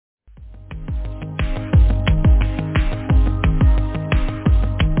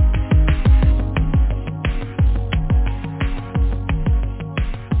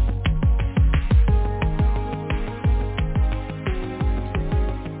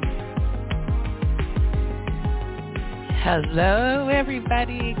Hello,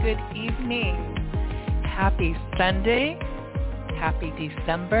 everybody. Good evening. Happy Sunday. Happy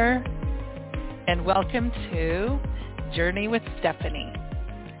December. And welcome to Journey with Stephanie.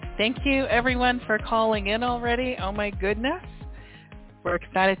 Thank you, everyone, for calling in already. Oh, my goodness. We're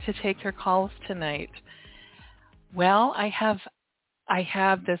excited to take your calls tonight. Well, I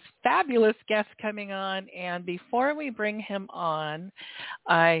have this fabulous guest coming on, and before we bring him on,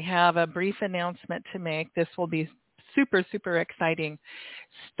 I have a brief announcement to make. This will be super, super exciting.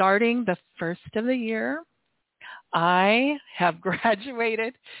 Starting the first of the year, I have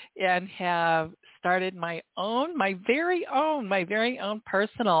graduated and have started my very own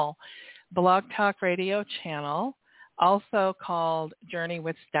personal Blog Talk Radio channel, also called Journey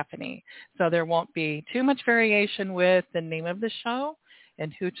with Stephanie. So there won't be too much variation with the name of the show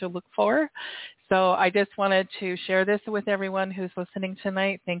and who to look for. So I just wanted to share this with everyone who's listening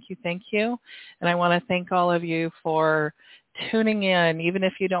tonight. Thank you. And I want to thank all of you for tuning in. Even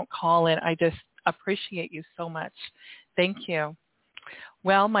if you don't call in, I just appreciate you so much. Thank you.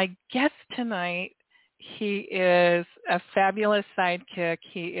 Well, my guest tonight, he is a fabulous sidekick.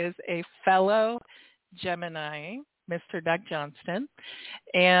 He is a fellow Gemini, Mr. Doug Johnston.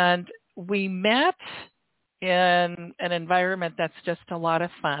 And we met in an environment that's just a lot of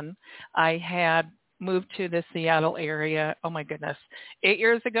fun. I had moved to the Seattle area, oh my goodness,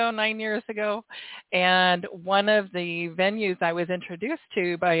 9 years ago. And one of the venues I was introduced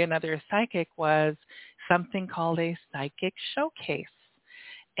to by another psychic was something called a psychic showcase.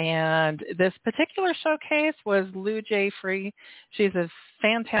 And this particular showcase was Lou J. Free. She's a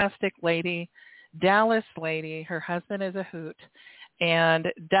fantastic lady, Dallas lady. Her husband is a hoot. And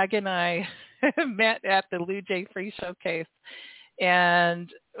Doug and I met at the Lou J. Free Showcase.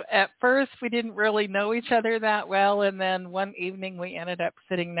 And at first, we didn't really know each other that well. And then one evening, we ended up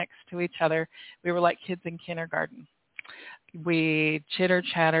sitting next to each other. We were like kids in kindergarten. We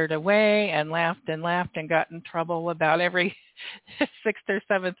chitter-chattered away and laughed and got in trouble about every sixth or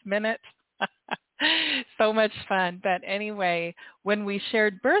seventh minute. So much fun. But anyway, when we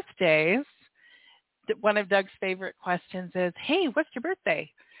shared birthdays, one of Doug's favorite questions is, hey, what's your birthday?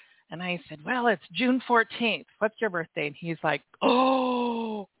 And I said, well, it's June 14th. What's your birthday? And he's like,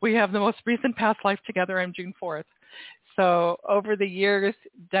 oh, we have the most recent past life together. I'm June 4th. So over the years,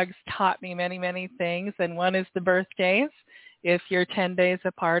 Doug's taught me many, many things. And one is the birthdays. If you're 10 days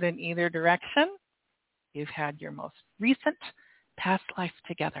apart in either direction, you've had your most recent past life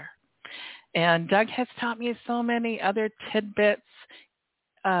together. And Doug has taught me so many other tidbits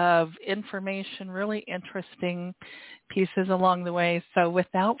of information, really interesting pieces along the way. So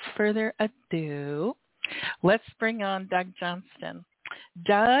without further ado, let's bring on Doug Johnston.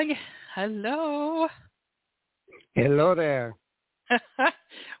 Doug, hello. Hello there.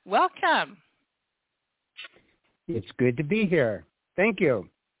 Welcome. It's good to be here. Thank you.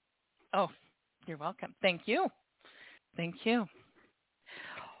 Oh, you're welcome. Thank you.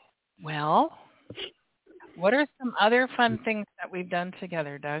 Well, what are some other fun things that we've done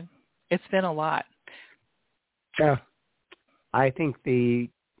together, Doug? It's been a lot. Yeah. I think the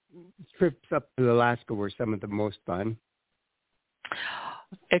trips up to Alaska were some of the most fun.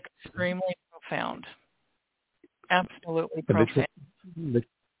 Extremely profound. Absolutely profound.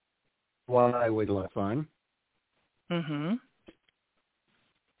 Why was a lot of fun. Mm-hmm.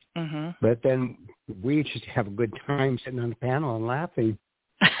 But then we just have a good time sitting on the panel and laughing.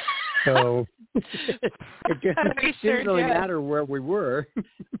 So it didn't really matter where we were.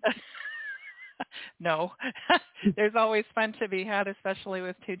 No. There's always fun to be had, especially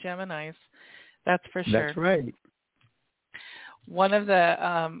with two Geminis. That's for sure. That's right. One of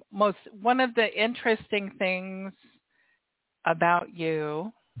the interesting things about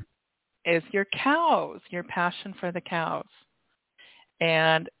you is your cows, your passion for the cows.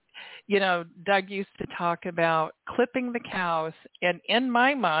 And you know, Doug used to talk about clipping the cows. And in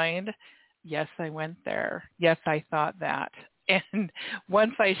my mind, yes, I went there. Yes, I thought that. And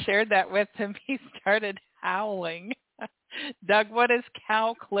once I shared that with him, he started howling. Doug, what is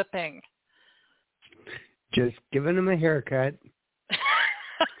cow clipping? Just giving them a haircut.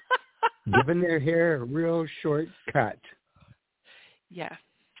 Giving their hair a real short cut. Yes.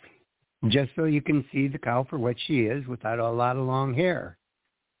 Just so you can see the cow for what she is without a lot of long hair.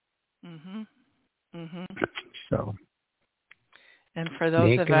 So, and for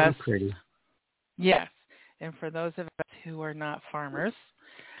those of us, pretty. Yes, and for those of us who are not farmers,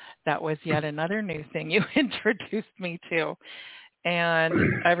 that was yet another new thing you introduced me to.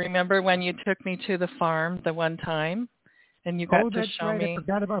 And I remember when you took me to the farm the one time, and you got to show me. I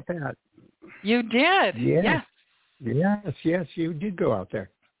forgot about that. You did. Yes. Yes, you did go out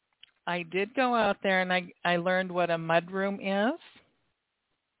there. I did go out there and I learned what a mudroom is.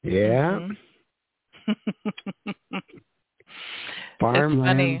 Yeah. Mm-hmm.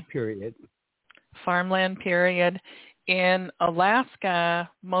 Farmland period. Farmland period. In Alaska,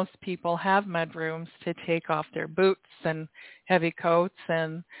 most people have mudrooms to take off their boots and heavy coats,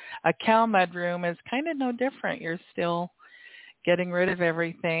 and a cow mudroom is kind of no different. You're still getting rid of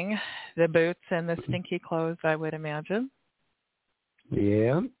everything, the boots and the stinky clothes, I would imagine.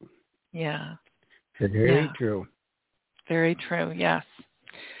 Yeah. Yeah. Very true. Very true, yes.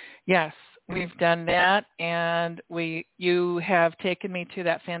 Yes, we've done that, and you have taken me to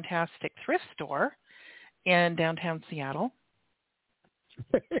that fantastic thrift store in downtown Seattle,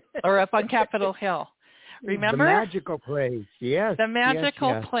 or up on Capitol Hill. Remember? The magical place, yes. The magical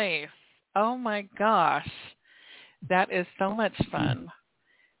yes. place. Oh, my gosh. That is so much fun.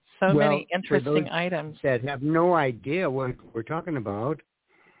 So many interesting items. That have no idea what we're talking about.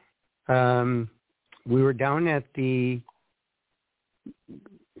 We were down at the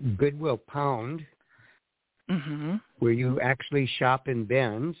Goodwill Pound, where you actually shop in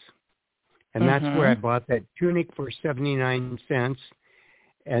bins. And that's where I bought that tunic for 79 cents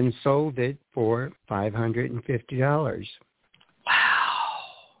and sold it for $550. Wow.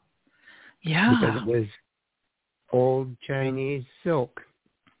 Yeah. Because it was old Chinese silk.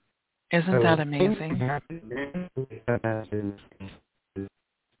 Isn't that amazing?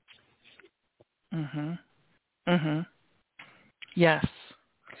 Yes.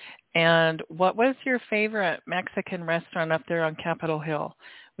 And what was your favorite Mexican restaurant up there on Capitol Hill?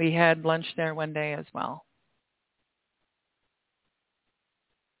 We had lunch there one day as well.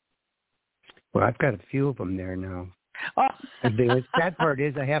 Well, I've got a few of them there now. Oh. And the sad part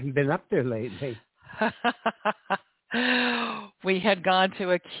is I haven't been up there lately. We had gone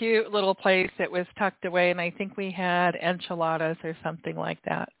to a cute little place that was tucked away, and I think we had enchiladas or something like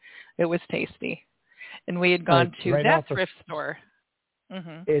that. It was tasty. And we had gone to that thrift store.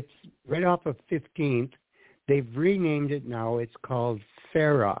 It's right off of 15th. They've renamed it now. It's called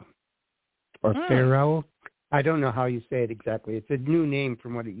Farah or Pharaoh. I don't know how you say it exactly. It's a new name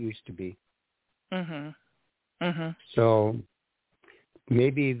from what it used to be. So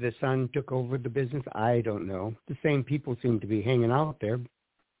maybe the son took over the business. I don't know. The same people seem to be hanging out there.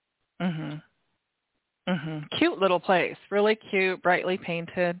 Cute little place. Really cute, brightly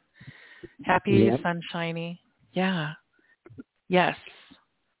painted, happy, sunshiny. Yeah. Yes.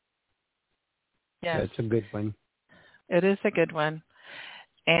 Yes. That's a good one. It is a good one.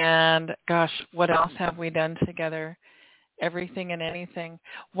 And gosh, what else have we done together? Everything and anything.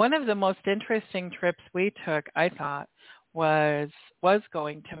 One of the most interesting trips we took, I thought, was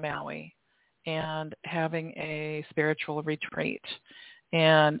going to Maui and having a spiritual retreat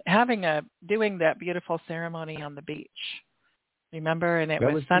and doing that beautiful ceremony on the beach. Remember? And it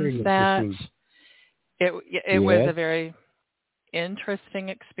was sunset. It was a very interesting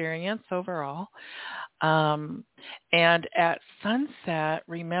experience overall. And at sunset,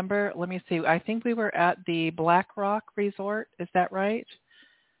 remember, let me see, I think we were at the Black Rock Resort. Is that right?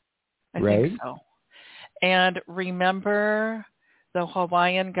 I think so. And remember the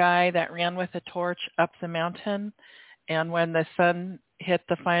Hawaiian guy that ran with a torch up the mountain? And when the sun hit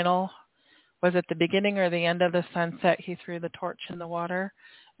the final, was it the beginning or the end of the sunset, he threw the torch in the water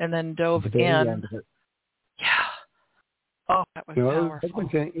and then dove in. Yeah. Oh, that was powerful. It was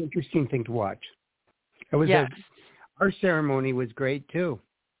an interesting thing to watch. It was our ceremony was great too.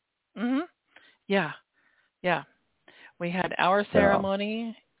 Yeah. We had our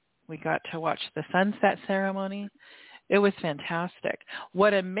ceremony. We got to watch the sunset ceremony. It was fantastic.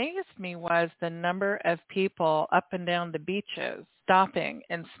 What amazed me was the number of people up and down the beaches stopping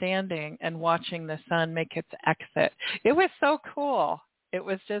and standing and watching the sun make its exit. It was so cool. It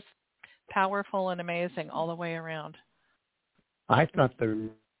was just powerful and amazing all the way around. I thought the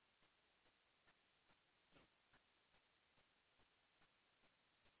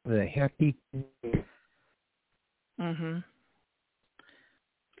happy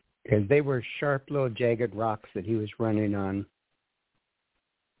because they were sharp little jagged rocks that he was running on.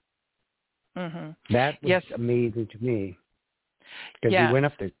 That was amazing to me because he went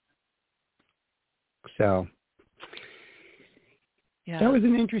up there. So that was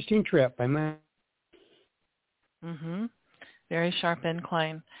an interesting trip. Very sharp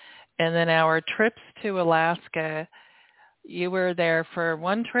incline. And then our trips to Alaska, you were there for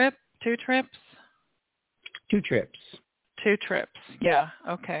one trip, two trips? 2 trips. 2 trips. Yeah.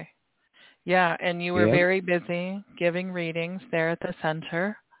 Okay. Yeah. And you were very busy giving readings there at the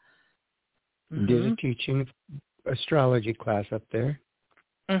center. Did a teaching astrology class up there.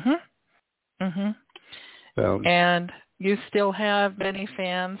 So. And you still have many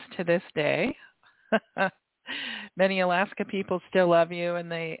fans to this day. Many Alaska people still love you,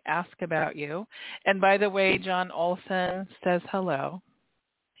 and they ask about you. And by the way, John Olson says hello.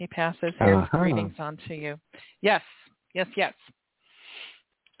 He passes his greetings on to you. Yes, yes, yes.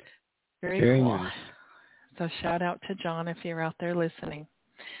 Very cool. Nice. So shout out to John if you're out there listening.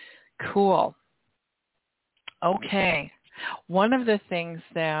 Cool. Okay. One of the things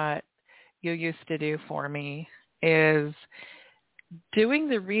that you used to do for me is doing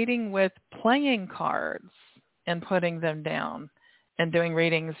the reading with playing cards and putting them down and doing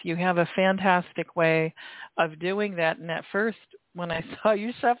readings. You have a fantastic way of doing that. And at first, when I saw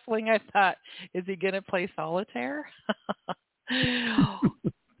you shuffling, I thought, is he going to play solitaire?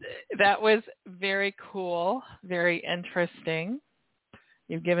 That was very cool, very interesting.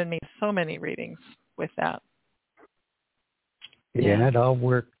 You've given me so many readings with that. Yeah, it all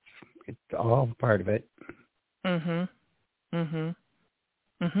worked. It's all part of it.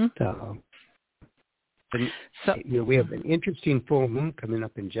 So we have an interesting full moon coming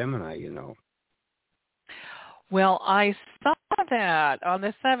up in Gemini, Well, I saw that on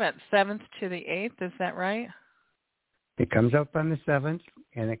the 7th to the 8th. Is that right? It comes up on the 7th,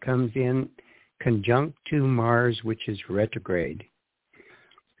 and it comes in conjunct to Mars, which is retrograde.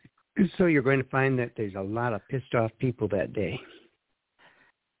 So you're going to find that there's a lot of pissed off people that day.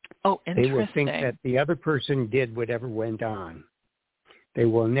 Oh, interesting. They will think that the other person did whatever went on. They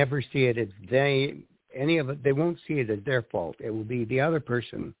will never see it as they won't see it as their fault. It will be the other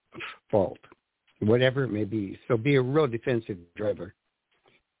person's fault, whatever it may be. So be a real defensive driver.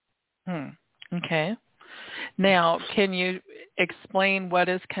 Okay. Now, can you explain what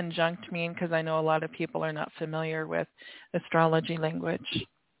does conjunct mean? Because I know a lot of people are not familiar with astrology language.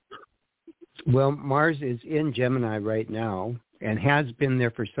 Well, Mars is in Gemini right now and has been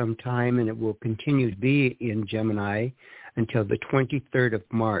there for some time, and it will continue to be in Gemini until the 23rd of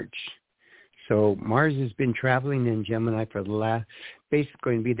March. So Mars has been traveling in Gemini for basically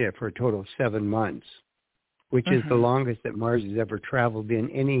going to be there for a total of 7 months, which is the longest that Mars has ever traveled in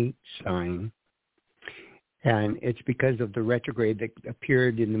any sign. And it's because of the retrograde that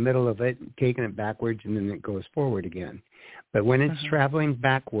appeared in the middle of it, taking it backwards, and then it goes forward again. But when it's traveling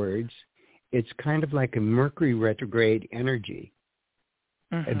backwards, it's kind of like a Mercury retrograde energy.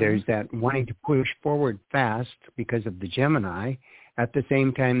 There's that wanting to push forward fast because of the Gemini at the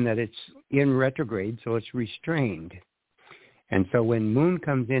same time that it's in retrograde, so it's restrained. And so when Moon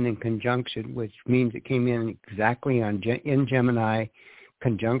comes in conjunction, which means it came in exactly in Gemini,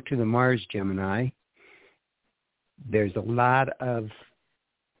 conjunct to the Mars Gemini, there's a lot of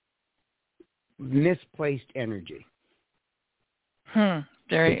misplaced energy.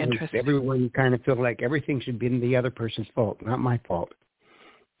 Very interesting. Everyone kind of feels like everything should be the other person's fault, not my fault.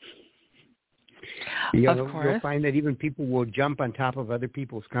 You'll find that even people will jump on top of other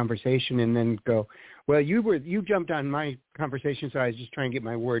people's conversation and then go, well, you jumped on my conversation, so I was just trying to get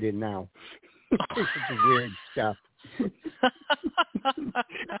my word in now. It's such weird stuff.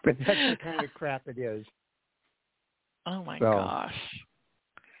 But that's the kind of crap it is. Oh, my gosh.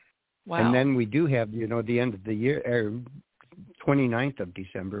 Wow. And then we do have, the end of the year, 29th of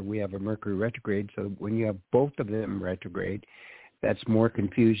December, we have a Mercury retrograde. So when you have both of them retrograde, that's more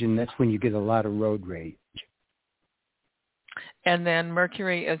confusion. That's when you get a lot of road rage. And then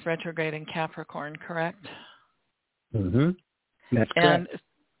Mercury is retrograde in Capricorn, correct? That's correct. And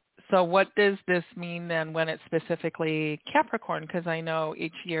so what does this mean then when it's specifically Capricorn? Because I know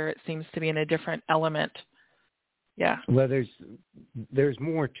each year it seems to be in a different element. Yeah. Well, there's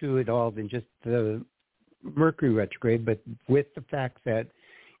more to it all than just the Mercury retrograde, but with the fact that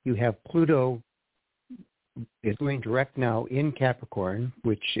you have Pluto is going direct now in Capricorn,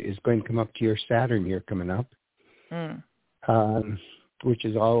 which is going to come up to your Saturn year coming up, which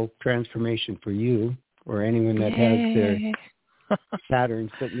is all transformation for you or anyone that has their Saturn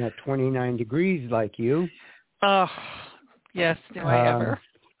sitting at 29 degrees like you. Oh, yes, do I ever.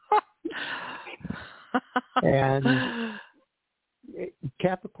 And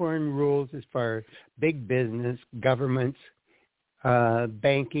Capricorn rules as far as big business, governments,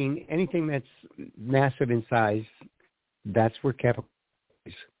 banking, anything that's massive in size, that's where Capricorn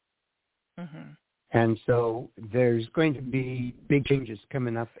is. And so there's going to be big changes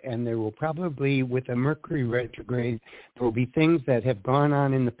coming up, and there will probably, with a Mercury retrograde, there will be things that have gone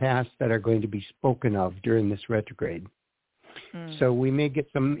on in the past that are going to be spoken of during this retrograde. So we may get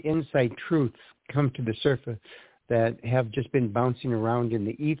some inside truths come to the surface that have just been bouncing around in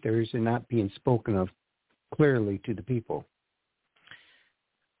the ethers and not being spoken of clearly to the people.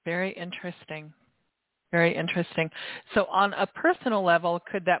 Very interesting. Very interesting. So on a personal level,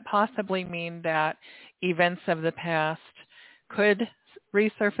 could that possibly mean that events of the past could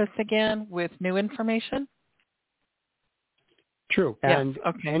resurface again with new information? True. Yes. And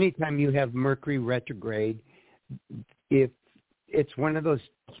Okay. anytime you have Mercury retrograde, if it's one of those,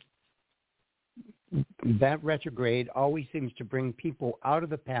 that retrograde always seems to bring people out of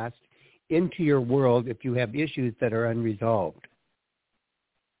the past into your world if you have issues that are unresolved.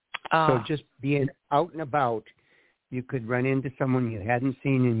 So just being out and about, you could run into someone you hadn't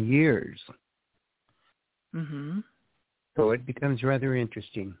seen in years. Mm-hmm. So it becomes rather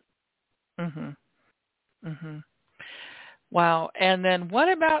interesting. Mm-hmm. Mm-hmm. Wow. And then what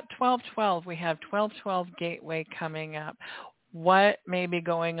about 12/12? We have 12/12 Gateway coming up. What may be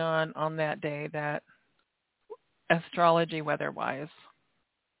going on that day, that astrology weather-wise?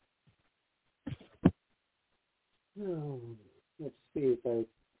 Oh, let's see if I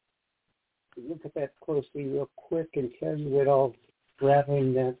look at that closely real quick and tell you what all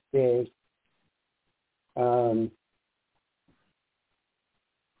happening that day.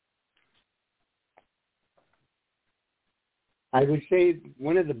 I would say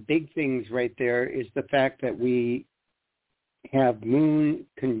one of the big things right there is the fact that we have Moon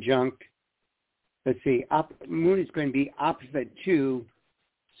conjunct, let's see, Moon is going to be opposite to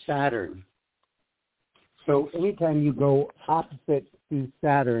Saturn. So anytime you go opposite to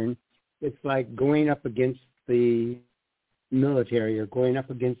Saturn, it's like going up against the military or going up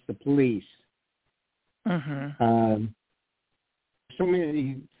against the police. Mm-hmm. So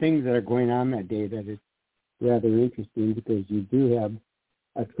many things that are going on that day that is rather interesting, because you do have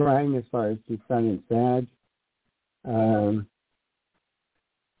a trine as far as the Sun and Sag.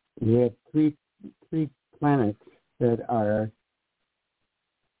 We have three planets that are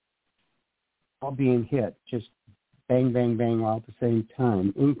all being hit, just bang, bang, bang, all at the same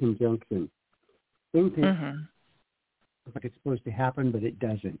time, in conjunction. Mm-hmm. Like it's supposed to happen, but it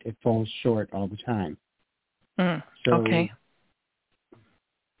doesn't. It falls short all the time. So Okay.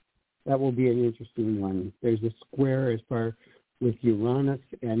 that will be an interesting one. There's a square as far with Uranus,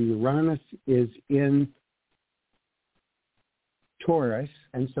 and Uranus is in Taurus,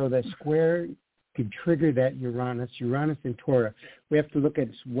 and so that square could trigger that Uranus and Taurus. We have to look at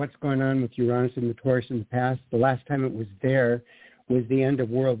what's going on with Uranus and the Taurus in the past. The last time it was there was the end of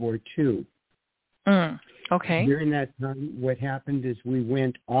World War II. Okay. During that time, what happened is we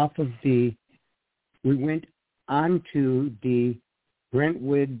went onto the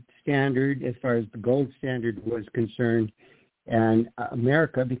Brentwood standard as far as the gold standard was concerned, and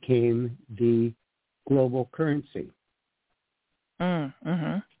America became the global currency.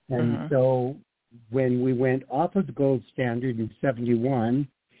 Mm-hmm. And so when we went off of the gold standard in 1971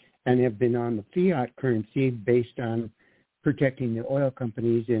 and have been on the fiat currency based on protecting the oil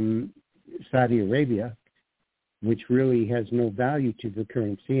companies in Saudi Arabia, which really has no value to the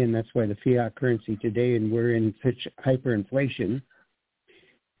currency, and that's why the fiat currency today, and we're in such hyperinflation,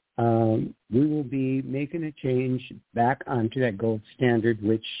 we will be making a change back onto that gold standard,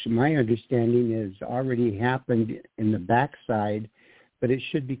 which my understanding is already happened in the backside, but it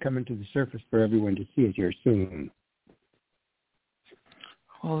should be coming to the surface for everyone to see it here soon.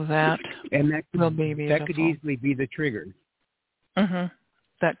 Well, that will be beautiful. That could easily be the trigger. Mm-hmm.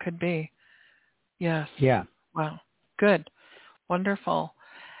 That could be. Yes. Yeah. Wow. Good. Wonderful.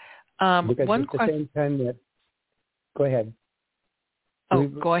 Because one at the question. same time that, go ahead. Oh,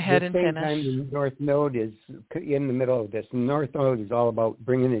 go ahead and finish. At the same time, the North Node is in the middle of this. North Node is all about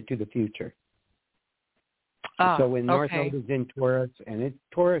bringing it to the future. So when North Node is in Taurus, and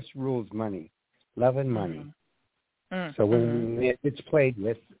Taurus rules money, love and money. Mm-hmm. So when it's played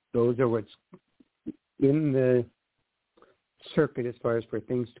with, those are what's in the circuit as far as for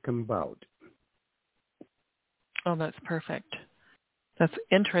things to come about. Oh, that's perfect. That's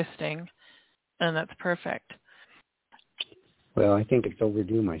interesting, and that's perfect. Well, I think it's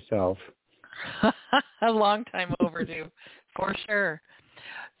overdue myself. A long time overdue, for sure.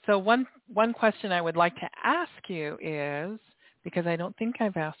 So one question I would like to ask you is, because I don't think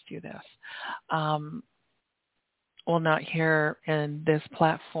I've asked you this, well, not here in this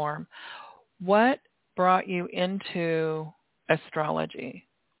platform, what brought you into astrology?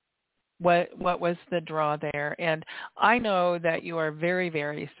 What was the draw there? And I know that you are very,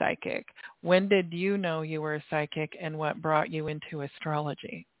 very psychic. When did you know you were a psychic, and what brought you into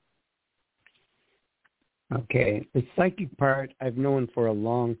astrology? Okay. The psychic part I've known for a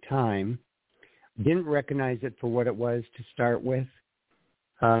long time. Didn't recognize it for what it was to start with.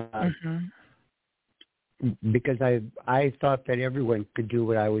 Because I thought that everyone could do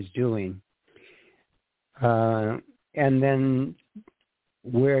what I was doing. And then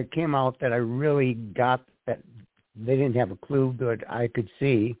where it came out that I really got that they didn't have a clue that I could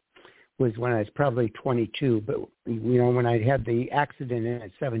see was when I was probably 22. But, when I had the accident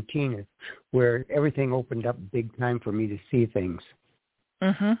at 17, where everything opened up big time for me to see things.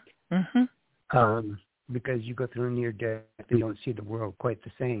 Mm-hmm. Mm-hmm. Because you go through a near death, you don't see the world quite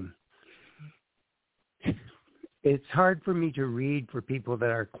the same. It's hard for me to read for people that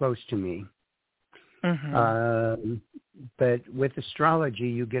are close to me. Mm-hmm. But with astrology,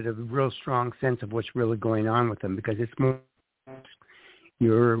 you get a real strong sense of what's really going on with them, because it's more,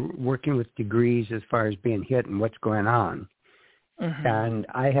 you're working with degrees as far as being hit and what's going on. Mm-hmm. And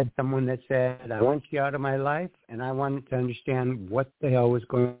I had someone that said, I want you out of my life, and I wanted to understand what the hell was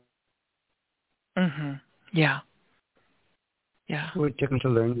going on. Mm-hmm. Yeah. Yeah. So it took me to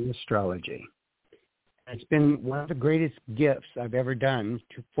learn astrology. It's been one of the greatest gifts I've ever done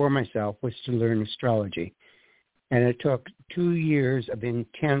for myself, was to learn astrology. And it took 2 years of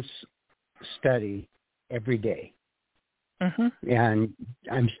intense study every day. Mm-hmm. And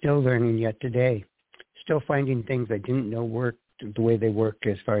I'm still learning yet today. Still finding things I didn't know worked the way they work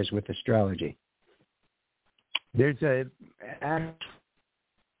as far as with astrology. There's a act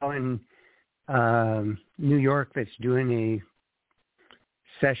in New York that's doing a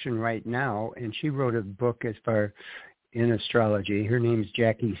session right now, and she wrote a book as far in astrology. Her name's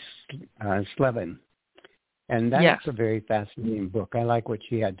Jackie Slevin. And that's a very fascinating book. I like what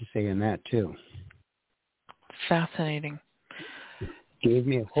she had to say in that, too. Fascinating. Gave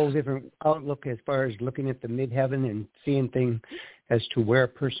me a whole different outlook as far as looking at the midheaven and seeing things as to where a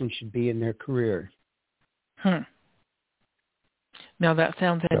person should be in their career. Now that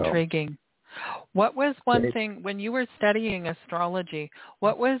sounds intriguing. What was one thing, when you were studying astrology,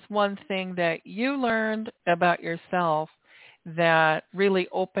 what was one thing that you learned about yourself that really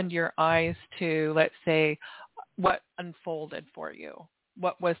opened your eyes to, let's say, what unfolded for you?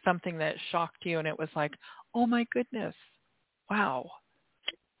 What was something that shocked you and it was like, oh my goodness, wow.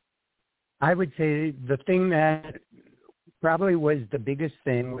 I would say the thing that probably was the biggest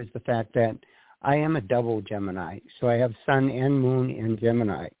thing was the fact that I am a double Gemini. So I have Sun and Moon in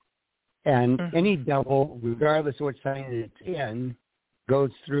Gemini. And any double, regardless of what sign it's in, goes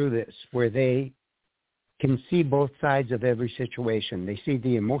through this, where they can see both sides of every situation. They see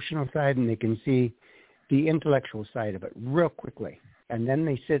the emotional side and they can see the intellectual side of it real quickly. And then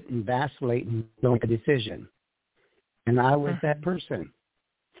they sit and vacillate and don't make a decision. And I was that person.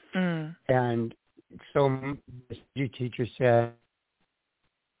 And so the teacher said,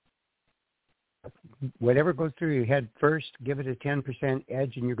 whatever goes through your head first, give it a 10%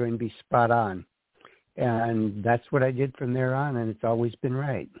 edge and you're going to be spot on. And that's what I did from there on, and it's always been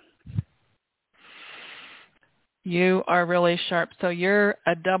right. You are really sharp. So you're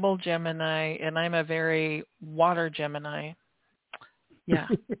a double Gemini, and I'm a very water Gemini. Yeah.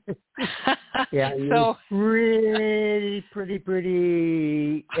 Yeah, you're pretty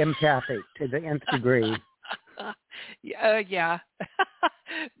empathic to the nth degree. Yeah.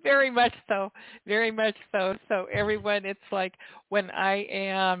 Very much so. Very much so. So everyone, it's like when I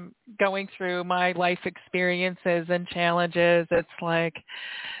am going through my life experiences and challenges, it's like,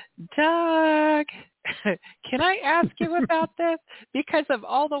 Doug, can I ask you about this? Because of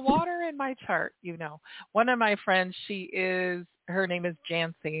all the water in my chart, One of my friends, her name is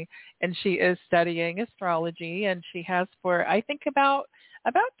Jancy, and she is studying astrology, and she has for, I think, about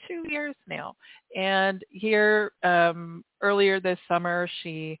 2 years now. And here, earlier this summer,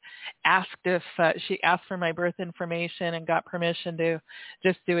 she asked for my birth information and got permission to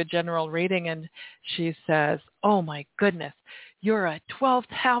just do a general reading. And she says, oh my goodness, you're a 12th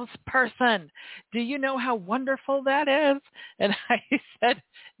house person. Do you know how wonderful that is? And I said,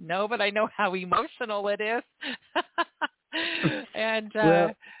 no, but I know how emotional it is. And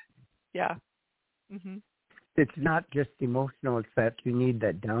yeah. Mm-hmm. It's not just emotional, it's that you need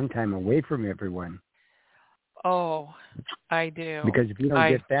that downtime away from everyone. Oh, I do. Because if you don't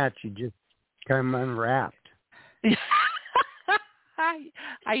get that, you just come unwrapped.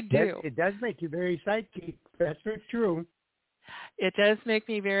 I do. It does make you very psychic. That's true. It does make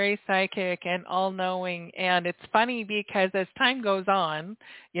me very psychic and all-knowing. And it's funny because as time goes on,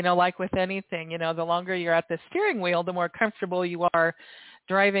 like with anything, the longer you're at the steering wheel, the more comfortable you are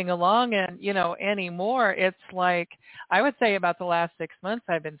driving along. And, anymore, it's like, I would say about the last 6 months,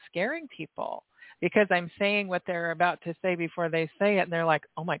 I've been scaring people because I'm saying what they're about to say before they say it. And they're like,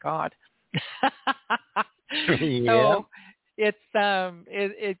 oh my God. Yeah. So it's,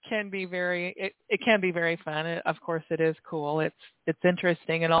 it can be very fun. Of course it is cool. It's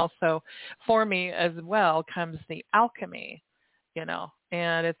interesting. And also for me as well comes the alchemy,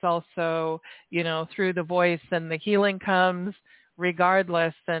 and it's also, through the voice and the healing comes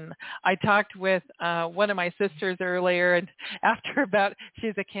regardless. And I talked with one of my sisters earlier, and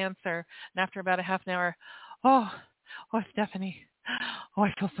she's a Cancer, and after about a half an hour, oh, Stephanie, oh,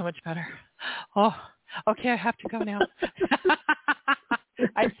 I feel so much better. Oh, okay, I have to go now.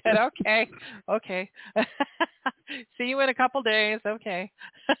 I said, okay. See you in a couple days. Okay.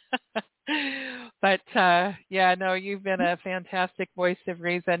 But, you've been a fantastic voice of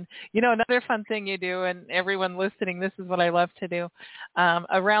reason. Another fun thing you do, and everyone listening, this is what I love to do.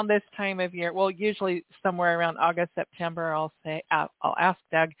 Around this time of year, well, usually somewhere around August, September, I'll ask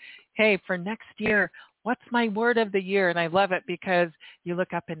Doug, hey, for next year, what's my word of the year? And I love it because you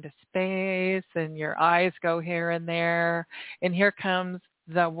look up into space and your eyes go here and there, and here comes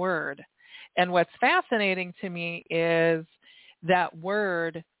the word. And what's fascinating to me is that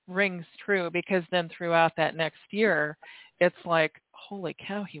word rings true, because then throughout that next year, it's like, holy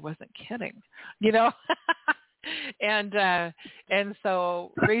cow, he wasn't kidding, And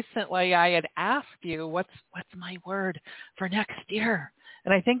so recently I had asked you, what's my word for next year?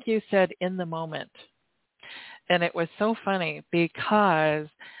 And I think you said in the moment. And it was so funny because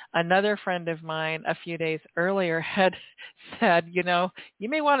another friend of mine a few days earlier had said, you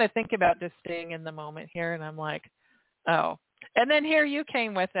may want to think about just staying in the moment here. And I'm like, oh. And then here you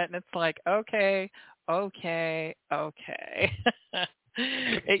came with it, and it's like, okay. It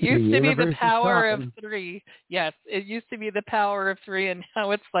used to be the power of three. Yes, it used to be the power of three, and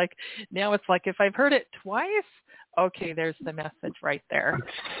now it's like if I've heard it twice, okay, there's the message right there.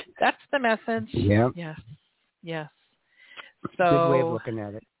 That's the message. Yeah. Yes. So, good way of looking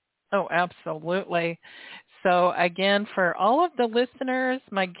at it. Oh, absolutely. So again, for all of the listeners,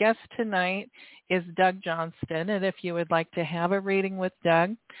 my guest tonight is Doug Johnston. And if you would like to have a reading with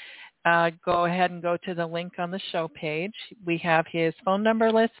Doug, go ahead and go to the link on the show page. We have his phone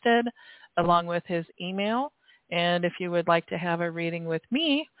number listed along with his email. And if you would like to have a reading with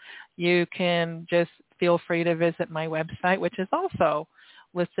me, you can just feel free to visit my website, which is also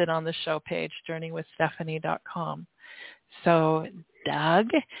listed on the show page, journeywithstephanie.com. So, Doug,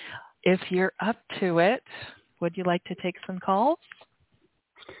 if you're up to it, would you like to take some calls?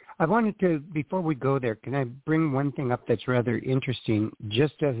 I wanted to, before we go there, can I bring one thing up that's rather interesting?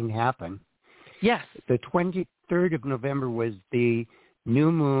 Just doesn't happen. Yes. The 23rd of November was the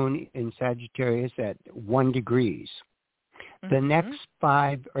new moon in Sagittarius at 1 degrees. Mm-hmm. The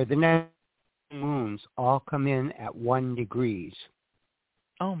next moons all come in at 1 degrees.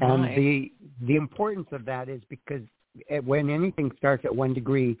 Oh, my. And the importance of that is because when anything starts at 1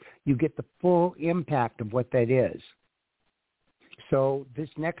 degree, you get the full impact of what that is. So this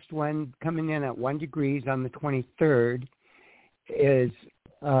next one coming in at 1 degrees on the 23rd is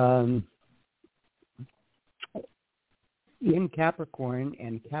in Capricorn,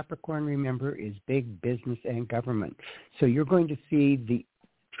 and Capricorn, remember, is big business and government. So you're going to see the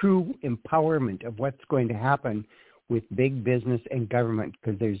true empowerment of what's going to happen with big business and government,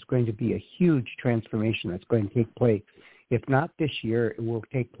 because there's going to be a huge transformation that's going to take place. If not this year, it will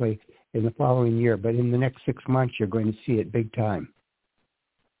take place in the following year. But in the next 6 months, you're going to see it big time.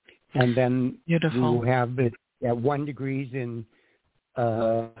 And then Beautiful. we will have it at 1 degrees in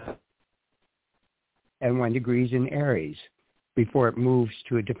and 1 degrees in Aries before it moves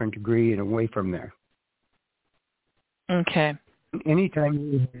to a different degree and away from there. Okay. Anytime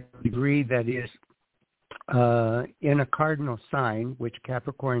you have a degree that is in a cardinal sign, which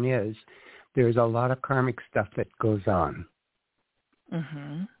Capricorn is, there's a lot of karmic stuff that goes on.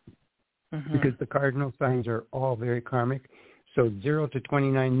 Mm-hmm. Mm-hmm. Because the cardinal signs are all very karmic. So 0 to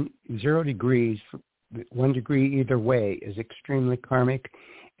 29, 0 degrees, 1 degree either way is extremely karmic.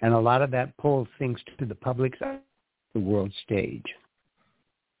 And a lot of that pulls things to the public side, the world stage.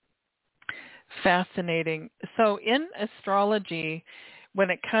 Fascinating. So in astrology, when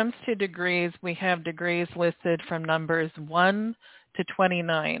it comes to degrees, we have degrees listed from numbers 1 to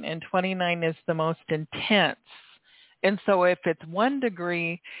 29, and 29 is the most intense. And so if it's 1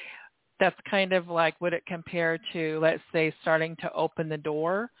 degree, that's kind of like, would it compare to, let's say, starting to open the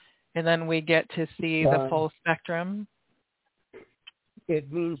door, and then we get to see the full spectrum?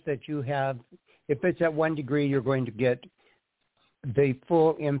 It means that you have, if it's at 1 degree, you're going to get the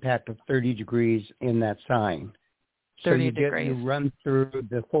full impact of 30 degrees in that sign. 30 degrees. You run through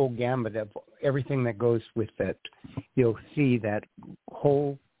the whole gamut of everything that goes with it. You'll see that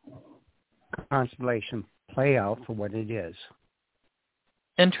whole constellation play out for what it is.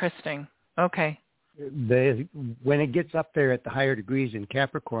 Interesting. Okay. When it gets up there at the higher degrees in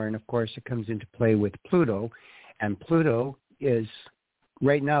Capricorn, of course, it comes into play with Pluto. And Pluto is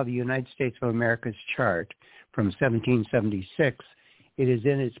right now the United States of America's chart from 1776. It is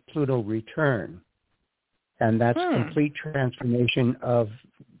in its Pluto return. And that's complete transformation of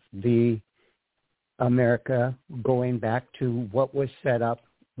the America going back to what was set up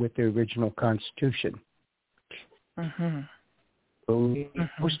with the original Constitution. So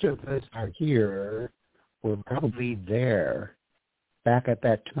most of us are here. We're probably there back at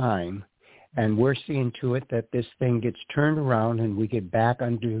that time. And we're seeing to it that this thing gets turned around and we get back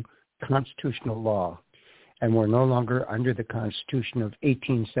under constitutional law. And we're no longer under the Constitution of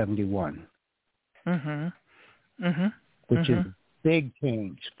 1871. Which is a big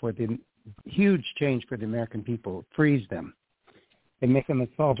change huge change for the American people. It frees them. It makes them a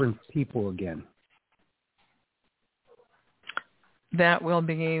sovereign people again. That will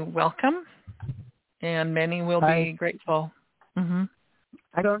be welcome, and many will be grateful.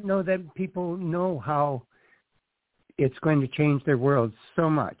 I don't know that people know how it's going to change their world so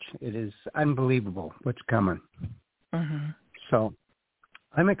much. It is unbelievable what's coming. So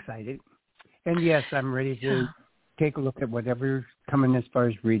I'm excited. And yes, I'm ready to take a look at whatever's coming as far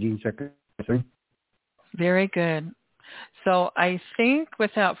as readings are concerned. Very good. So I think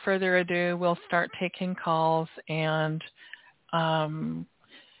without further ado, we'll start taking calls. And,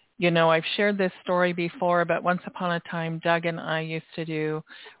 I've shared this story before, but once upon a time, Doug and I used to do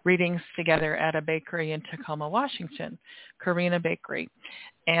readings together at a bakery in Tacoma, Washington, Karina Bakery.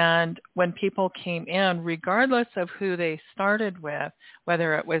 And when people came in, regardless of who they started with,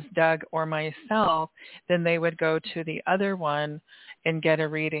 whether it was Doug or myself, then they would go to the other one and get a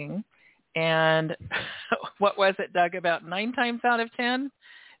reading. And what was it, Doug? About 9 times out of 10,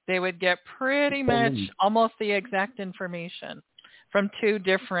 they would get pretty much almost the exact information from 2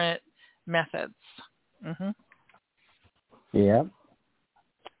 different methods. Yeah.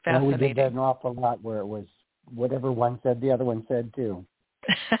 Fascinating. Well, we did that an awful lot where it was whatever one said, the other one said too.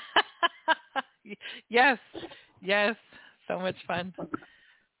 Yes. So much fun.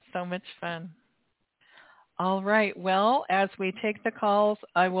 All right. Well, as we take the calls,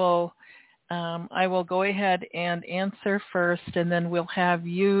 I will go ahead and answer first, and then we'll have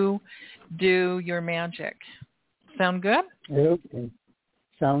you do your magic. Sound good? Okay.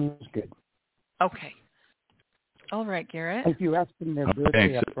 Sounds good. Okay. All right, Garrett. If you ask them their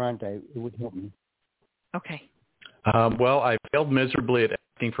birthday up front, it would help me. Okay. Well, I failed miserably at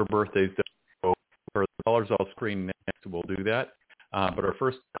asking for birthdays. So for the callers I'll screen next, we'll do that. But our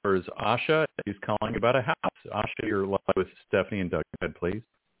first caller is Asha. She's calling about a house. Asha, you're live with Stephanie and Doug. Go ahead, please.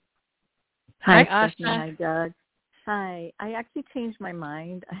 Hi, Asha. Asha. Hi, Doug. Hi. I actually changed my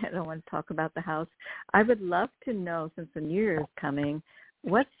mind. I don't want to talk about the house. I would love to know, since the New Year is coming,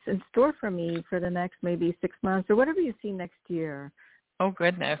 what's in store for me for the next maybe 6 months or whatever you see next year. Oh,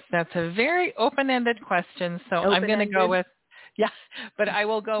 goodness. That's a very open-ended question. So I'm going to go with, but I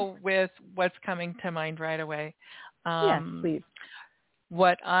will go with what's coming to mind right away. Yes, please.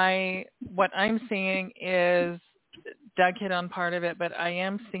 What I'm seeing is, Doug hit on part of it, but I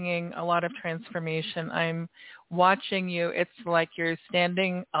am seeing a lot of transformation. I'm watching you. It's like you're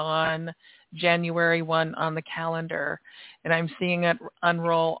standing on January 1 on the calendar, and I'm seeing it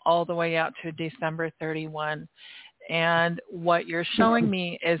unroll all the way out to December 31. And what you're showing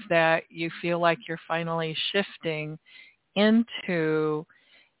me is that you feel like you're finally shifting into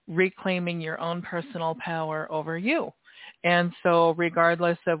reclaiming your own personal power over you. And so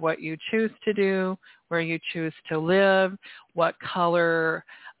regardless of what you choose to do, where you choose to live, what color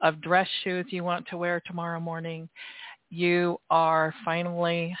of dress shoes you want to wear tomorrow morning, you are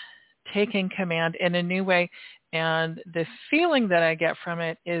finally taking command in a new way. And the feeling that I get from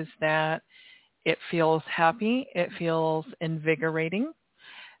it is that it feels happy, it feels invigorating,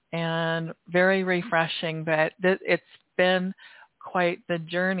 and very refreshing. But it's been quite the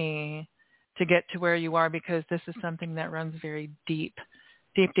journey to get to where you are, because this is something that runs very deep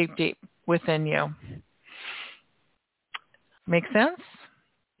within you. Make sense?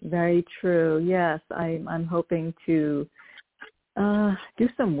 Very true. Yes, I'm hoping to do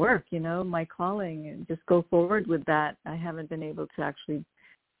some work, my calling, and just go forward with that. I haven't been able to actually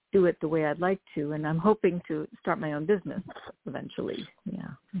do it the way I'd like to, and I'm hoping to start my own business eventually. Yeah.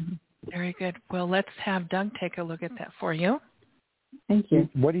 Mm-hmm. Very good. Well, let's have Doug take a look at that for you. Thank you.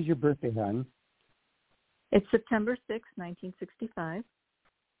 What is your birthday, hon? It's September 6, 1965.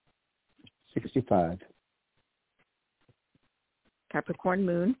 65. Capricorn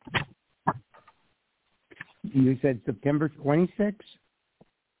moon. You said September 26th?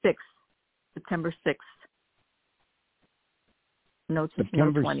 6. September 6th. No,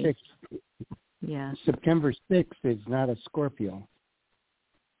 September 20. 6th. Yeah. September 6th is not a Scorpio.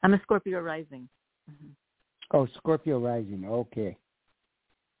 I'm a Scorpio rising. Mm-hmm. Oh, Scorpio rising. Okay.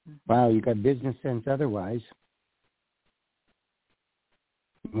 Wow, you got business sense otherwise.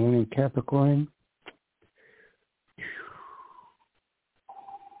 Moon in Capricorn.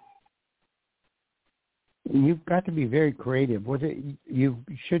 You've got to be very creative. You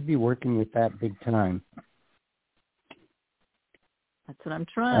should be working with that big time. That's what I'm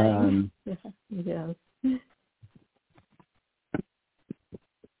trying. Yes.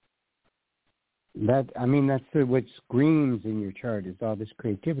 That's what screams in your chart is all this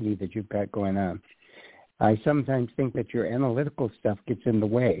creativity that you've got going on. I sometimes think that your analytical stuff gets in the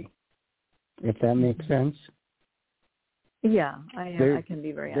way, if that makes sense. Yeah, I can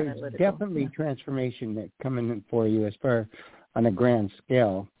be very analytical. There's definitely transformation that coming in for you as far on a grand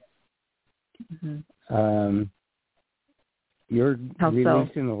scale. Mm-hmm. You're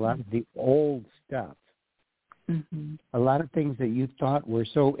releasing a lot of the old stuff. Mm-hmm. A lot of things that you thought were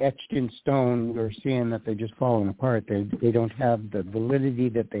so etched in stone, you're seeing that they're just falling apart. They don't have the validity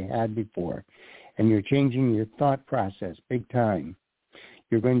that they had before. And you're changing your thought process big time.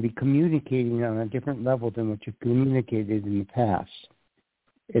 You're going to be communicating on a different level than what you've communicated in the past.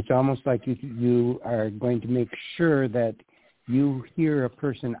 It's almost like you are going to make sure that you hear a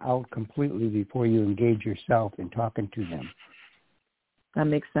person out completely before you engage yourself in talking to them. That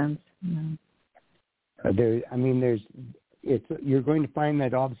makes sense. Yeah. You're going to find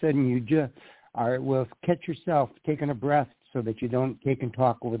that all of a sudden you just will catch yourself taking a breath so that you don't take and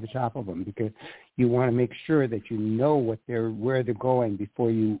talk over the top of them, because you want to make sure that you know where they're going before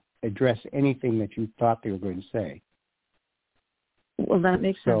you address anything that you thought they were going to say. Well, that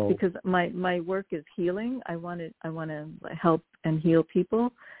makes sense, because my work is healing. I want to help and heal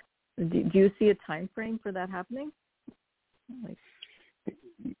people. Do you see a time frame for that happening?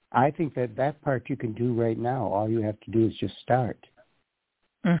 I think that part you can do right now. All you have to do is just start.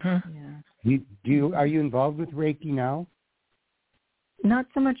 Mm-hmm. Yeah. Are you involved with Reiki now? Not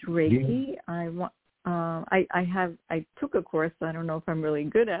so much Reiki. I took a course. I don't know if I'm really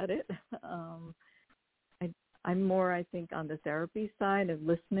good at it. I'm more, I think, on the therapy side of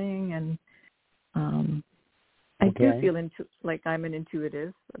listening, and I do feel like I'm an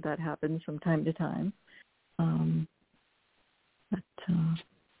intuitive. That happens from time to time.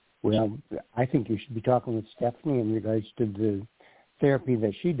 Well, I think you should be talking with Stephanie in regards to the therapy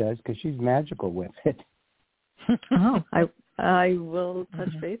that she does, because she's magical with it. I will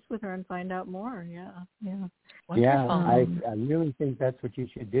touch base with her and find out more. Yeah. Wonderful. Yeah, I really think that's what you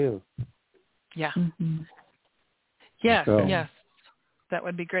should do. Yeah. Mm-hmm. Yes. That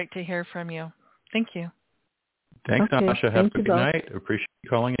would be great to hear from you. Thank you. Thanks, Asha. Have a good night. Appreciate you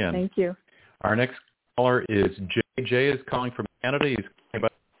calling in. Thank you. Our next caller is Jay. Jay is calling from Canada. He's calling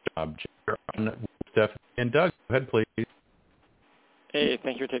about a job. Jay, on Stephanie and Doug. Go ahead, please. Hey,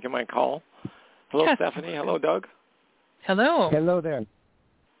 thank you for taking my call. Hello, yes. Stephanie. Hello, Doug. Hello. Hello there.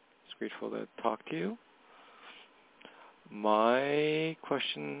 It's grateful to talk to you. My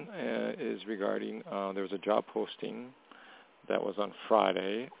question is regarding there was a job posting that was on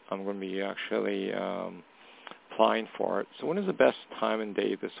Friday. I'm going to be actually applying for it. So when is the best time and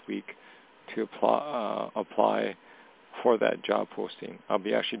day this week to apply for that job posting? I'll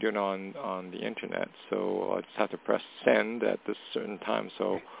be actually doing it on the internet, so I'll just have to press send at this certain time.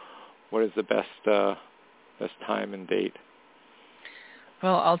 So what is the best time and date?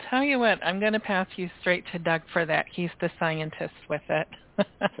 Well, I'll tell you what, I'm going to pass you straight to Doug for that. He's the scientist with it.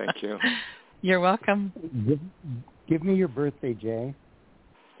 Thank you. You're welcome. Give me your birthday, Jay.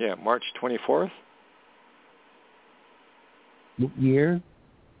 Yeah, March 24th. Year?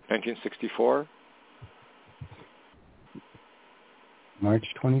 1964. March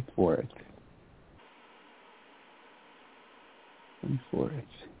 24th. 24th.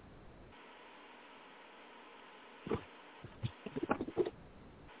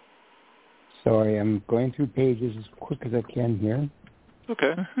 Sorry, I'm going through pages as quick as I can here.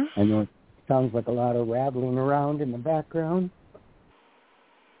 Okay. Mm-hmm. I know it sounds like a lot of rattling around in the background.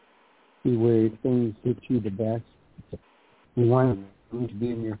 See where things hit you the best. You want them to be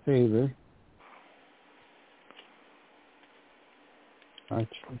in your favor.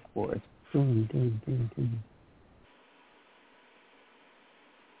 March 4th.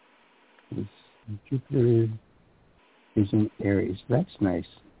 Jupiter is in Aries. That's nice.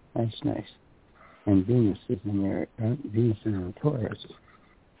 Nice. And Venus is in Aries. Venus is in Taurus.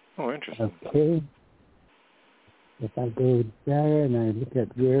 Oh, interesting. Okay. If I go there and I look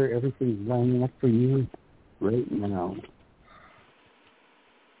at where everything's lining up for you right now.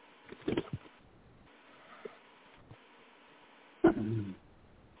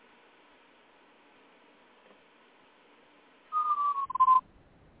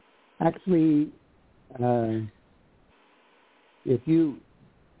 Actually, if you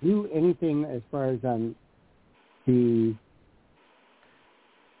do anything as far as on the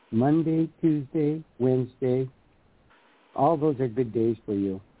Monday, Tuesday, Wednesday, all those are good days for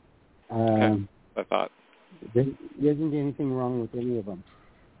you. Okay, I thought. There isn't anything wrong with any of them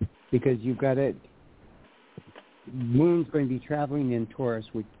because you've got it. Moon's going to be traveling in Taurus,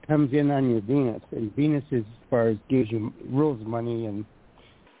 which comes in on your Venus, and Venus is as far as gives you rules money and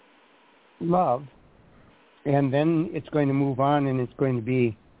love, and then it's going to move on, and it's going to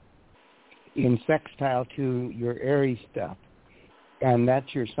be in sextile to your Aries stuff, and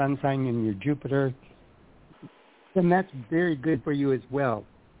that's your Sun sign and your Jupiter, and that's very good for you as well,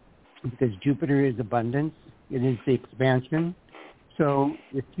 because Jupiter is abundance, it is the expansion, so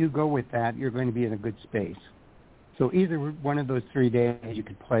if you go with that, you're going to be in a good space. So either one of those 3 days you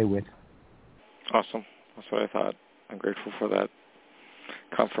could play with. Awesome. That's what I thought. I'm grateful for that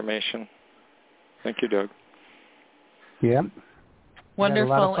confirmation. Thank you, Doug. Yeah. Wonderful. You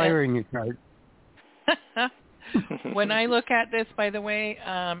got a lot of fire in your chart. When I look at this, by the way,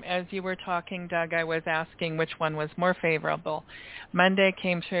 as you were talking, Doug, I was asking which one was more favorable. Monday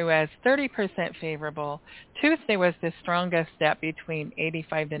came through as 30% favorable. Tuesday was the strongest at between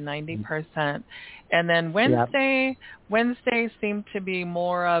 85 to 90%. And then Wednesday seemed to be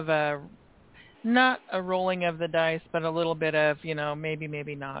more of a, not a rolling of the dice, but a little bit of, maybe,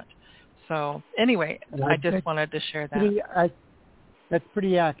 maybe not. So anyway, I just wanted to share that. That's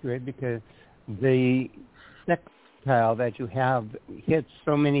pretty accurate because the sextile that you have hits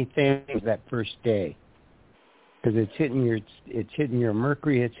so many things that first day because it's hitting your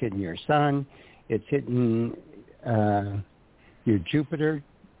Mercury, it's hitting your Sun, it's hitting your Jupiter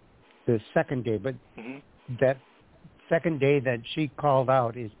the second day, but that second day that she called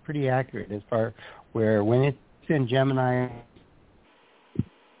out is pretty accurate as far where when it's in Gemini,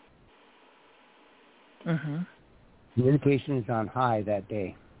 communication is on high that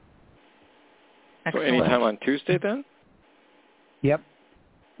day. Excellent. So anytime on Tuesday then? Yep.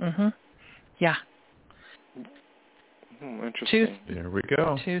 Yeah. Interesting. There we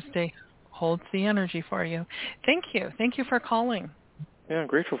go. Tuesday holds the energy for you. Thank you. Thank you for calling. Yeah, I'm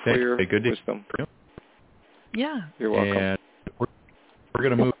grateful for your wisdom. Yeah. You're welcome. And we're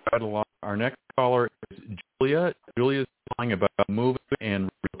going to move right along. Our next caller is Julia. Julia's calling about moving and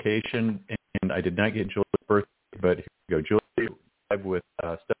relocation, and I did not get Julia's birthday, but here we go. Julia, live with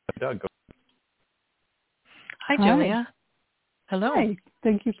Stephanie Doug. Go. Hi, Julia. Hello. Hi.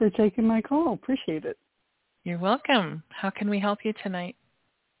 Thank you for taking my call. Appreciate it. You're welcome. How can we help you tonight?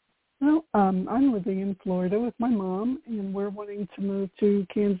 Well, I'm living in Florida with my mom, and we're wanting to move to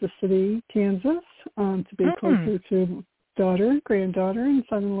Kansas City, Kansas, to be closer to daughter, granddaughter, and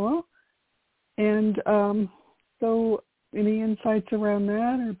son-in-law. And so any insights around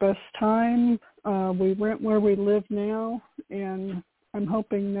that or best time? We rent where we live now, and I'm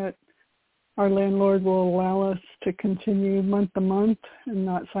hoping that our landlord will allow us to continue month to month and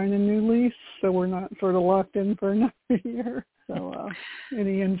not sign a new lease, so we're not sort of locked in for another year. So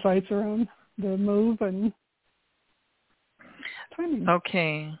any insights around the move and timing?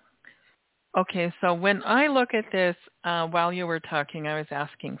 Okay, so when I look at this, while you were talking, I was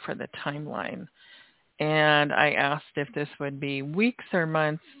asking for the timeline. And I asked if this would be weeks or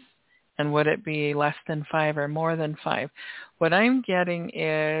months, and would it be less than 5 or more than 5? What I'm getting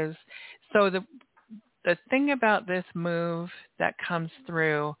is, so the thing about this move that comes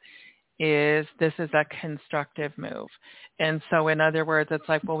through is this is a constructive move. And so in other words, it's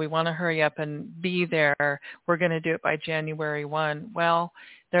like, well, we want to hurry up and be there. We're going to do it by January 1. Well,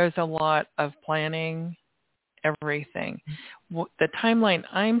 there's a lot of planning, everything. The timeline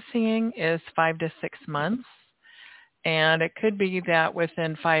I'm seeing is 5 to 6 months. And it could be that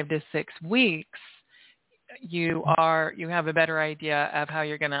within 5 to 6 weeks, you have a better idea of how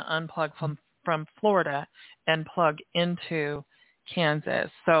you're going to unplug from Florida and plug into Kansas.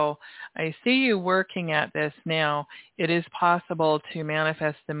 So I see you working at this now. It is possible to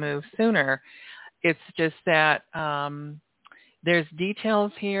manifest the move sooner. It's just that there's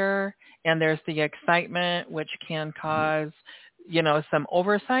details here, and there's the excitement, which can cause, some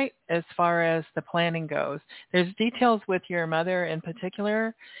oversight as far as the planning goes. There's details with your mother in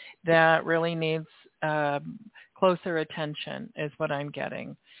particular that really needs closer attention is what I'm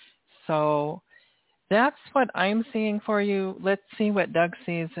getting. So that's what I'm seeing for you. Let's see what Doug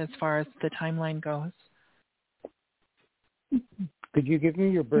sees as far as the timeline goes. Could you give me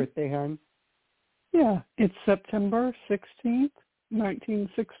your birthday, hon? Yeah, it's September 16th,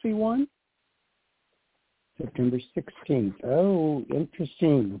 1961. September 16th. Oh,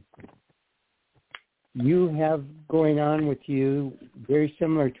 interesting. You have going on with you very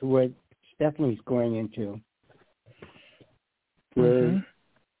similar to what Stephanie's going into, where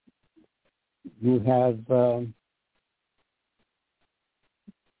you have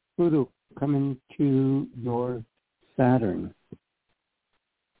Pluto coming to your Saturn.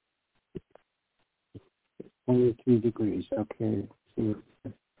 Only 3 degrees. Okay.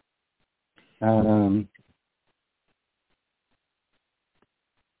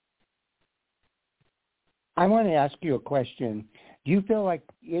 I want to ask you a question. Do you feel like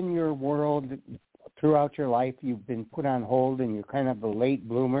in your world, throughout your life, you've been put on hold and you're kind of a late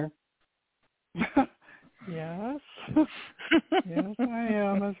bloomer? Yes. Yes, I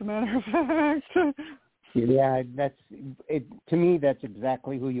am, as a matter of fact. Yeah, that's it. To me, that's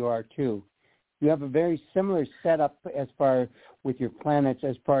exactly who you are, too. You have a very similar setup as far with your planets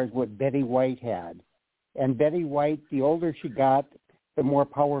as far as what Betty White had. And Betty White, the older she got, the more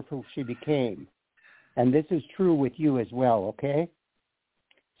powerful she became. And this is true with you as well, okay?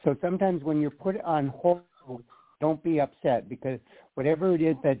 So sometimes when you're put on hold, don't be upset, because whatever it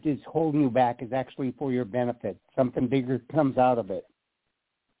is that is holding you back is actually for your benefit. Something bigger comes out of it.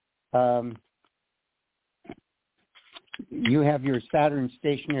 You have your Saturn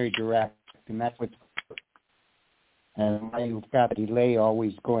stationary direct, and that's what's and why you've got a delay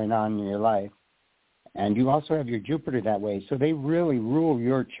always going on in your life. And you also have your Jupiter that way. So they really rule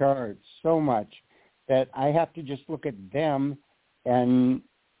your chart so much that I have to just look at them. And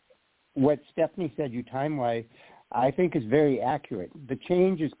what Stephanie said, you time-wise, I think is very accurate. The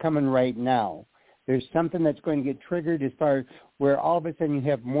change is coming right now. There's something that's going to get triggered as far as where all of a sudden you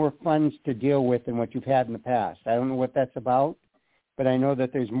have more funds to deal with than what you've had in the past. I don't know what that's about, but I know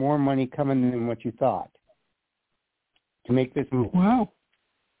that there's more money coming than what you thought to make this move. Wow.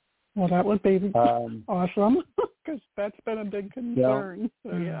 Well, that would be awesome, because that's been a big concern.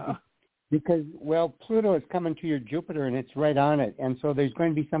 So, yeah. Because, well, Pluto is coming to your Jupiter, and it's right on it. And so there's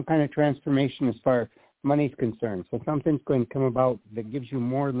going to be some kind of transformation as far as money's concerned. So something's going to come about that gives you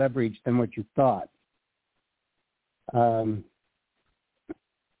more leverage than what you thought.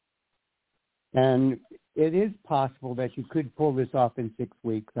 And it is possible that you could pull this off in 6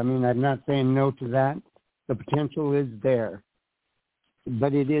 weeks. I mean, I'm not saying no to that. The potential is there.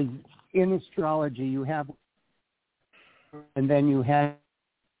 But it is, in astrology, you have, and then you have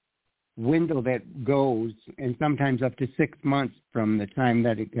window that goes, and sometimes up to 6 months from the time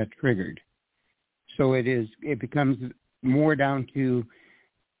that it got triggered. So it becomes more down to,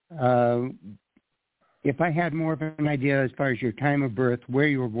 if I had more of an idea as far as your time of birth, where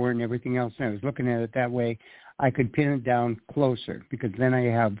you were born, and everything else, and I was looking at it that way, I could pin it down closer, because then I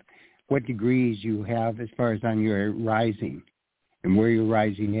have what degrees you have as far as on your rising and where your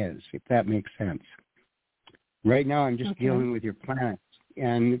rising is, if that makes sense. Right now I'm just dealing with your planets.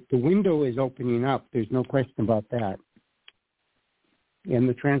 And the window is opening up. There's no question about that. And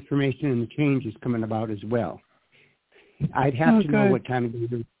the transformation and the change is coming about as well. I'd have to know what time of day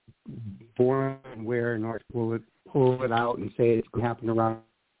you're born and where in order to pull it out and say it's going to happen around.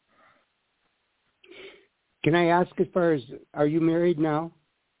 Can I ask as far as, are you married now?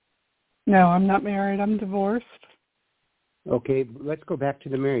 No, I'm not married. I'm divorced. Okay, let's go back to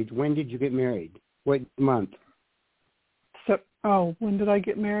the marriage. When did you get married? What month? When did I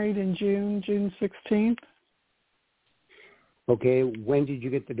get married? In June 16th. Okay, when did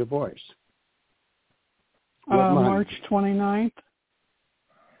you get the divorce? March 29th.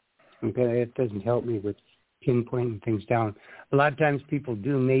 Okay, it doesn't help me with pinpointing things down. A lot of times people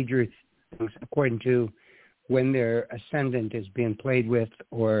do major things according to when their ascendant is being played with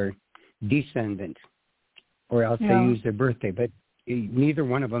or descendant, or else they use their birthday. But neither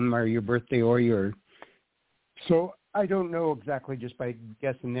one of them are your birthday or your... So I don't know exactly just by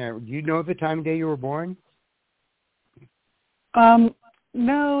guessing there. Do you know the time of day you were born?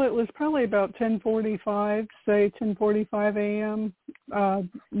 No, it was probably about 10:45, say 10:45 a.m.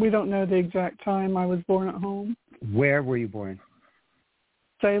 We don't know the exact time. I was born at home. Where were you born?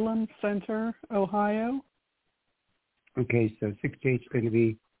 Salem Center, Ohio. Okay, so 6-8 is going to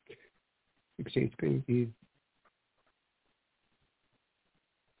be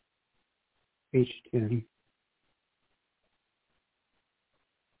H10.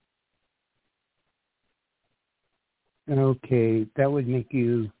 Okay, that would make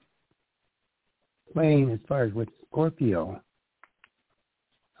you playing as far as with Scorpio.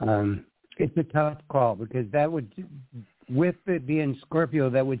 It's a tough call, because that would, with it being Scorpio,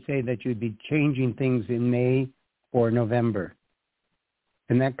 that would say that you'd be changing things in May or November.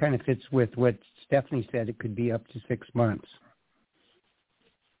 And that kind of fits with what Stephanie said. It could be up to 6 months.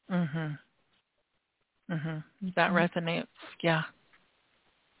 That resonates. Yeah.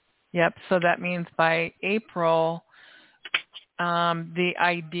 Yep. So that means by April, the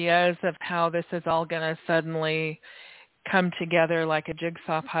ideas of how this is all going to suddenly come together like a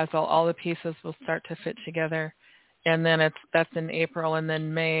jigsaw puzzle, all the pieces will start to fit together. And then that's in April, and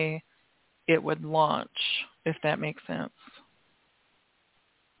then May it would launch, if that makes sense.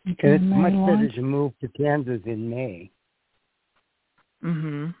 Okay, it's much better launch. to move to Kansas in May.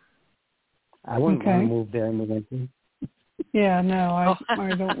 Mhm. I wouldn't want to move there in the winter. Yeah, no,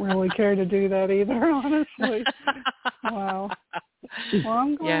 I don't really care to do that either, honestly. Wow. Well,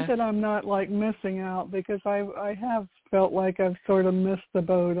 I'm glad that I'm not like missing out, because I have felt like I've sort of missed the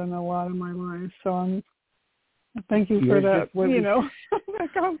boat in a lot of my life. So thank you for that,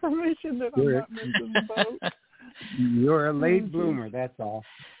 that confirmation that I'm not missing the boat. You're a late bloomer, that's all.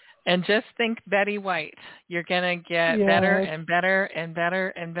 And just think Betty White. You're going to get better and better and better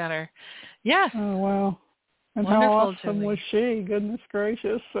and better. Yes. Oh, wow. And wonderful, how awesome Julie. was she? Goodness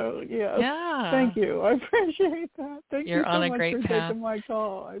gracious. So, yes. Yeah. Thank you. I appreciate that. Thank You're you so on a much great for path. taking my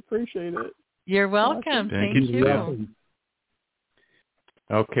call. I appreciate it. You're welcome. Awesome. Thank you.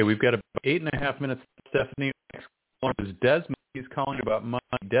 Okay, we've got about 8.5 minutes. Stephanie, next one is Desmond. He's calling about money.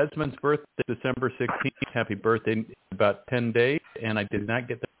 Desmond's birthday is December 16th. Happy birthday in about 10 days. And I did not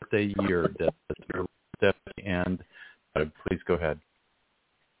get the birthday year, Stephanie. And please go ahead.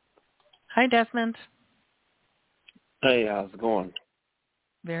 Hi, Desmond. Hey, how's it going?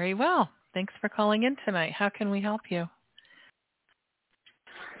 Very well. Thanks for calling in tonight. How can we help you?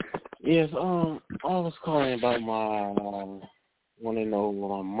 Yes, I was calling about my want to know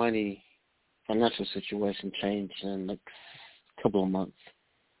my money financial situation change in the next couple of months.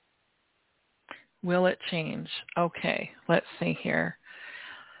 Will it change? Okay, let's see here.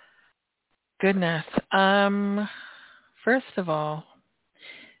 Goodness. First of all,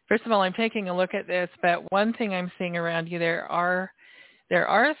 I'm taking a look at this, but one thing I'm seeing around you, there are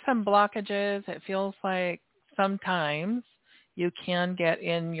some blockages. It feels like sometimes you can get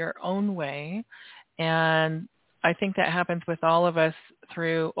in your own way, and I think that happens with all of us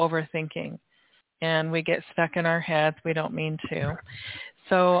through overthinking, and we get stuck in our heads. We don't mean to.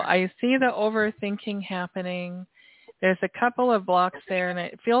 So I see the overthinking happening. There's a couple of blocks there, and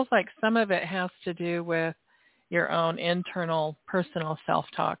it feels like some of it has to do with your own internal personal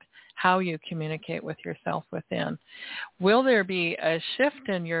self-talk, how you communicate with yourself within. Will there be a shift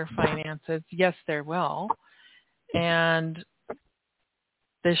in your finances? Yes, there will. And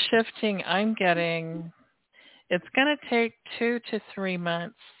the shifting I'm getting, it's going to take 2 to 3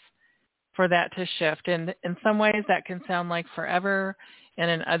 months for that to shift. And in some ways that can sound like forever, and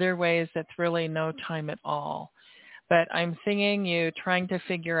in other ways it's really no time at all. But I'm seeing you trying to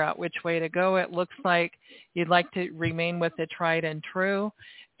figure out which way to go. It looks like you'd like to remain with the tried and true,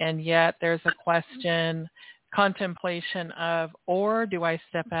 and yet there's a question, contemplation of, or do I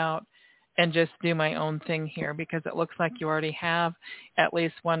step out and just do my own thing here? Because it looks like you already have at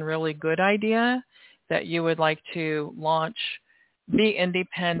least one really good idea that you would like to launch, be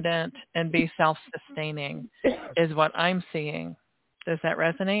independent, and be self-sustaining is what I'm seeing. Does that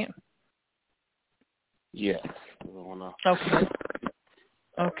resonate? Yes.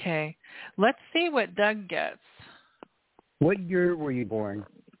 Okay. Let's see what Doug gets. What year were you born?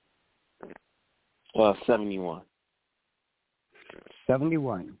 71.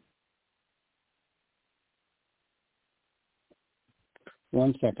 71.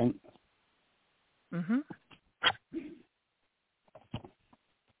 1 second. Mm-hmm.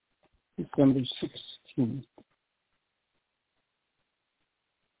 December 16th.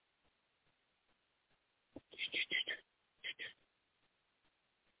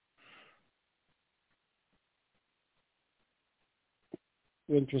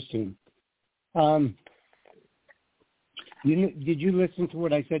 Interesting. Did you listen to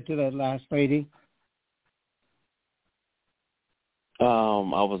what I said to that last lady?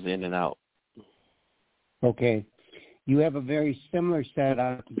 I was in and out. Okay. You have a very similar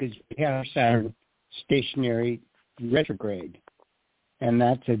setup because you have Saturn stationary retrograde, and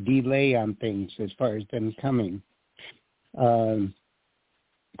that's a delay on things as far as them coming.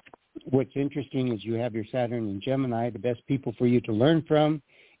 What's interesting is you have your Saturn in Gemini. The best people for you to learn from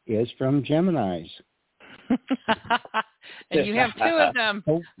is from Geminis. And you have 2 of them.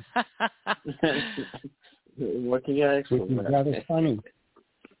 What can you ask for? Which is rather funny.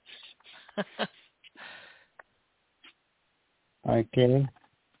 Okay.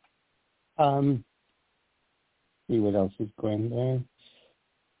 See what else is going there.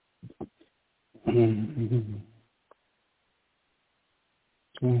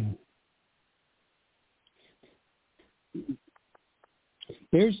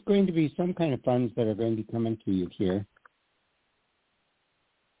 There's going to be some kind of funds that are going to be coming to you here.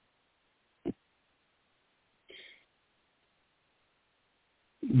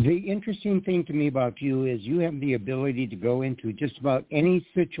 The interesting thing to me about you is you have the ability to go into just about any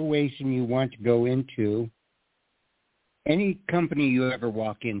situation you want to go into, any company you ever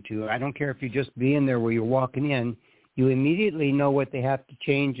walk into. I don't care if you're just being there where you're walking in. you immediately know what they have to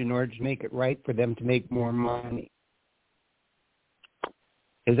change in order to make it right for them to make more money.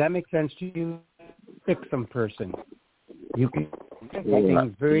 Does that make sense to you? Pick some person. You can think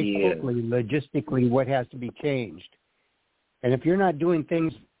things very quickly, logistically, what has to be changed. And if you're not doing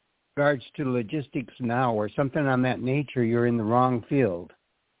things in regards to logistics now or something on that nature, you're in the wrong field.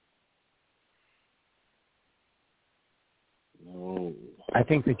 Oh. I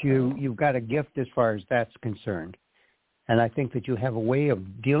think that you've got a gift as far as that's concerned. And I think that you have a way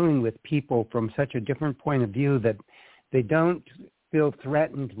of dealing with people from such a different point of view that they don't feel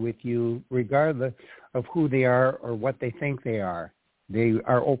threatened with you regardless of who they are or what they think they are. They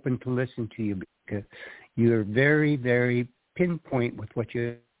are open to listen to you because you're very, very pinpoint with what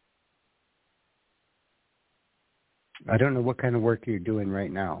you... I don't know what kind of work you're doing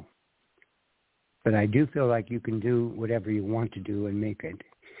right now, but I do feel like you can do whatever you want to do and make it.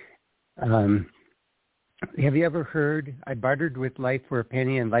 Have you ever heard, I bartered with life for a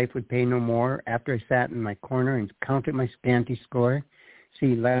penny and life would pay no more after I sat in my corner and counted my scanty score?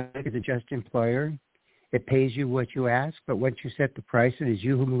 See, life is a just employer. It pays you what you ask, but once you set the price, it is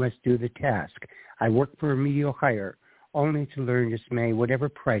you who must do the task. I work for a mediocre hire, only to learn dismay whatever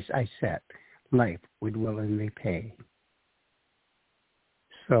price I set, life would willingly pay.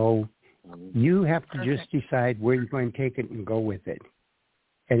 So you have to just decide where you're going to take it and go with it.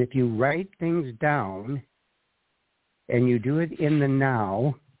 And if you write things down and you do it in the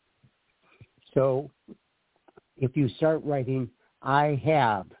now, so if you start writing, I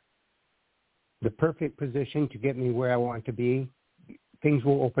have the perfect position to get me where I want to be, things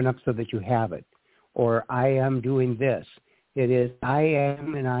will open up so that you have it. Or I am doing this. It is I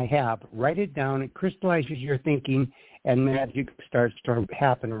am and I have. Write it down. It crystallizes your thinking and magic starts to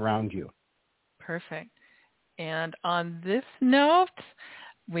happen around you. Perfect. And on this note,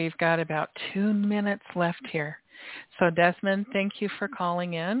 we've got about 2 minutes left here. So Desmond, thank you for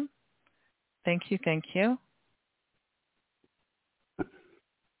calling in. Thank you.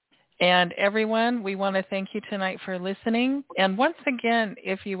 And everyone, we want to thank you tonight for listening. And once again,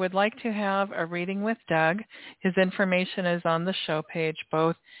 if you would like to have a reading with Doug, his information is on the show page,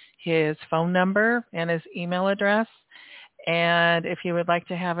 both his phone number and his email address. And if you would like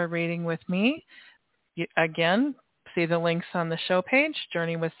to have a reading with me, again, see the links on the show page,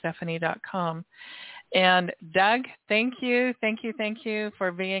 journeywithstephanie.com. And Doug, thank you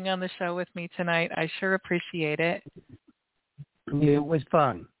for being on the show with me tonight. I sure appreciate it. It was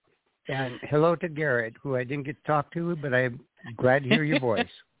fun. And hello to Garrett, who I didn't get to talk to, but I'm glad to hear your voice.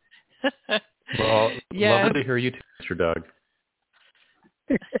 Well, yes. Lovely to hear you too, Mr. Doug.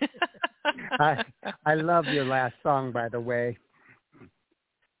 I love your last song, by the way.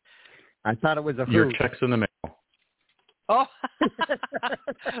 I thought it was a hoot. Your check's in the mail. Oh,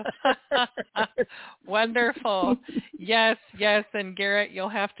 wonderful. Yes. And Garrett, you'll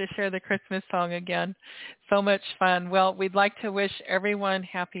have to share the Christmas song again. So much fun. Well, we'd like to wish everyone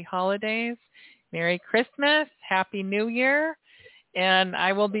happy holidays, Merry Christmas, Happy New Year, and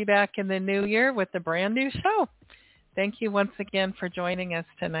I will be back in the new year with a brand new show. Thank you once again for joining us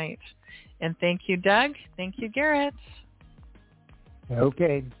tonight. And thank you, Doug. Thank you, Garrett.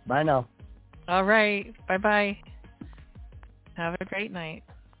 Okay. Bye now. All right. Bye-bye. Have a great night.